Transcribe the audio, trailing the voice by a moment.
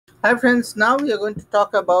Hi friends, now we are going to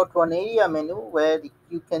talk about one area menu where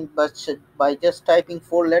you can by just typing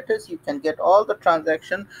four letters you can get all the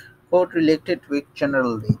transaction code related with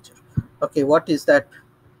General Ledger. Okay, what is that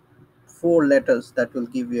four letters that will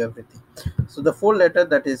give you everything? So the four letter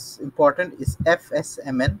that is important is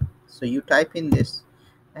FSMN. So you type in this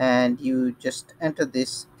and you just enter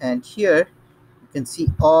this, and here you can see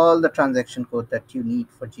all the transaction code that you need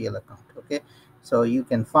for GL account. Okay, so you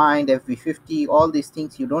can find FV50, all these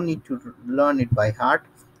things. You don't need to learn it by heart.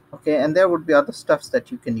 Okay, and there would be other stuffs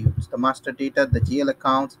that you can use: the master data, the GL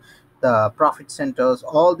accounts, the profit centers.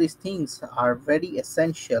 All these things are very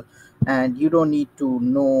essential, and you don't need to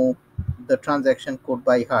know the transaction code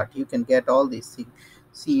by heart. You can get all these things: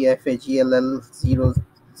 CFAGLL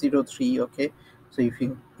 003. Okay, so if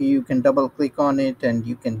you can double click on it and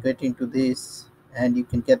you can get into this, and you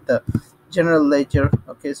can get the general ledger.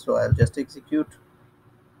 Okay, so I'll just execute,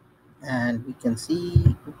 and we can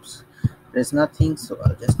see, oops, there's nothing, so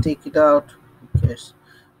I'll just take it out. Okay,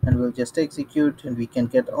 and we'll just execute, and we can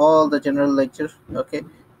get all the general ledger. Okay,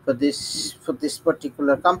 for this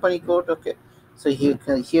particular company code. Okay, so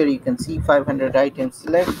here you can see 500 items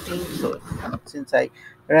selecting. So since I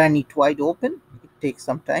ran it wide open, it takes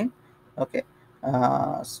some time. Okay,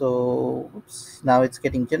 so oops, now it's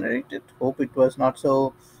getting generated. Hope it was not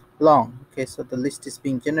so long. Okay, so the list is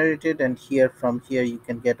being generated, and from here you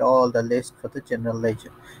can get all the list for the general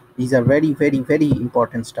ledger. These are very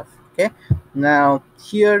important stuff. Okay, now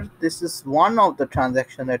here this is one of the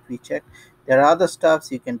transaction that we check. There are other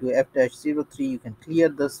stuffs. You can do F-03. You can clear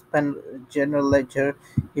the spend general ledger.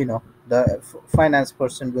 The finance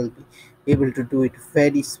person will be able to do it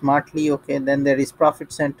very smartly. Okay, then there is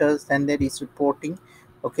profit centers, then there is reporting.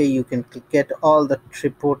 Okay, you can get all the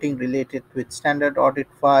reporting related with standard audit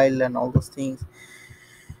file and all those things.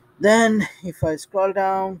 Then if I scroll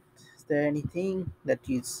down, is there anything that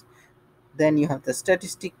is, then you have the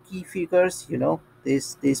statistic key figures.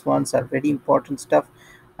 These ones are very important stuff.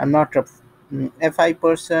 I'm not a FI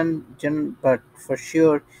person, but for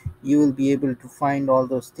sure you will be able to find all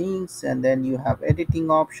those things. And then you have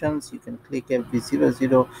editing options. You can click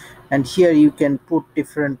FB00, and here you can put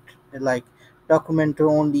different, like, document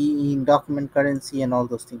only, in document currency, and all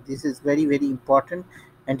those things. This is very important.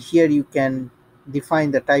 And here you can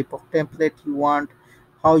define the type of template you want,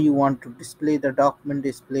 how you want to display the document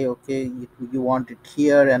display. Okay, you want it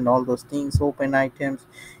here, and all those things. Open items,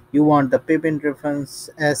 you want the payment reference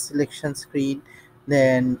as selection screen.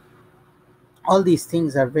 Then all these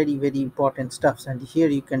things are very important stuffs, and here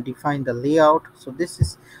you can define the layout. So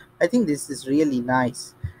I think this is really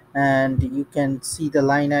nice. And you can see the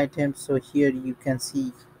line items. So here you can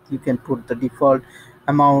see, you can put the default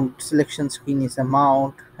amount. Selection screen is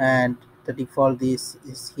amount, and the default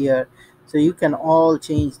is here. So you can all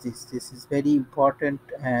change this is very important.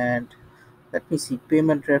 And let me see,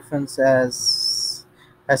 payment reference as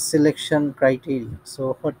selection criteria.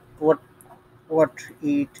 So what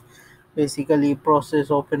it basically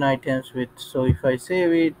process open items with. So if I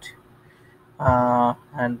save it,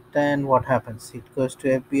 and then what happens, it goes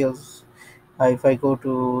to FBLs. If I go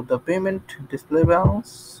to the payment display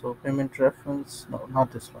balance, so payment reference, no,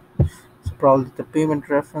 not this one. So probably the payment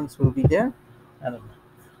reference will be there. I don't know.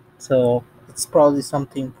 So it's probably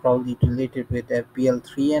something probably related with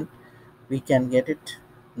FBL3, and we can get it.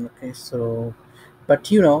 Okay, so but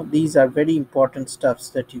these are very important stuffs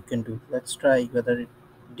that you can do. Let's try whether it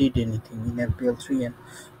did anything in FPL3. And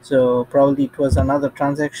so probably it was another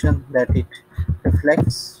transaction that it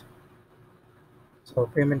reflects. So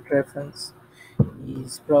payment reference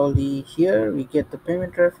is probably here. We get the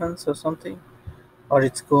payment reference or something, or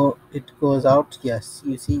it goes out. Yes,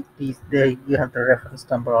 you see these there, you have the reference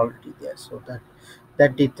number already there. So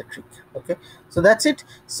that did the trick. Okay, so that's it.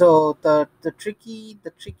 So the tricky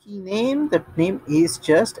name, the name is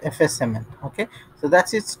just FSMN. Okay, so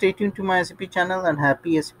that's it. Stay tuned to my SAP channel, and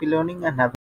happy SAP learning, and have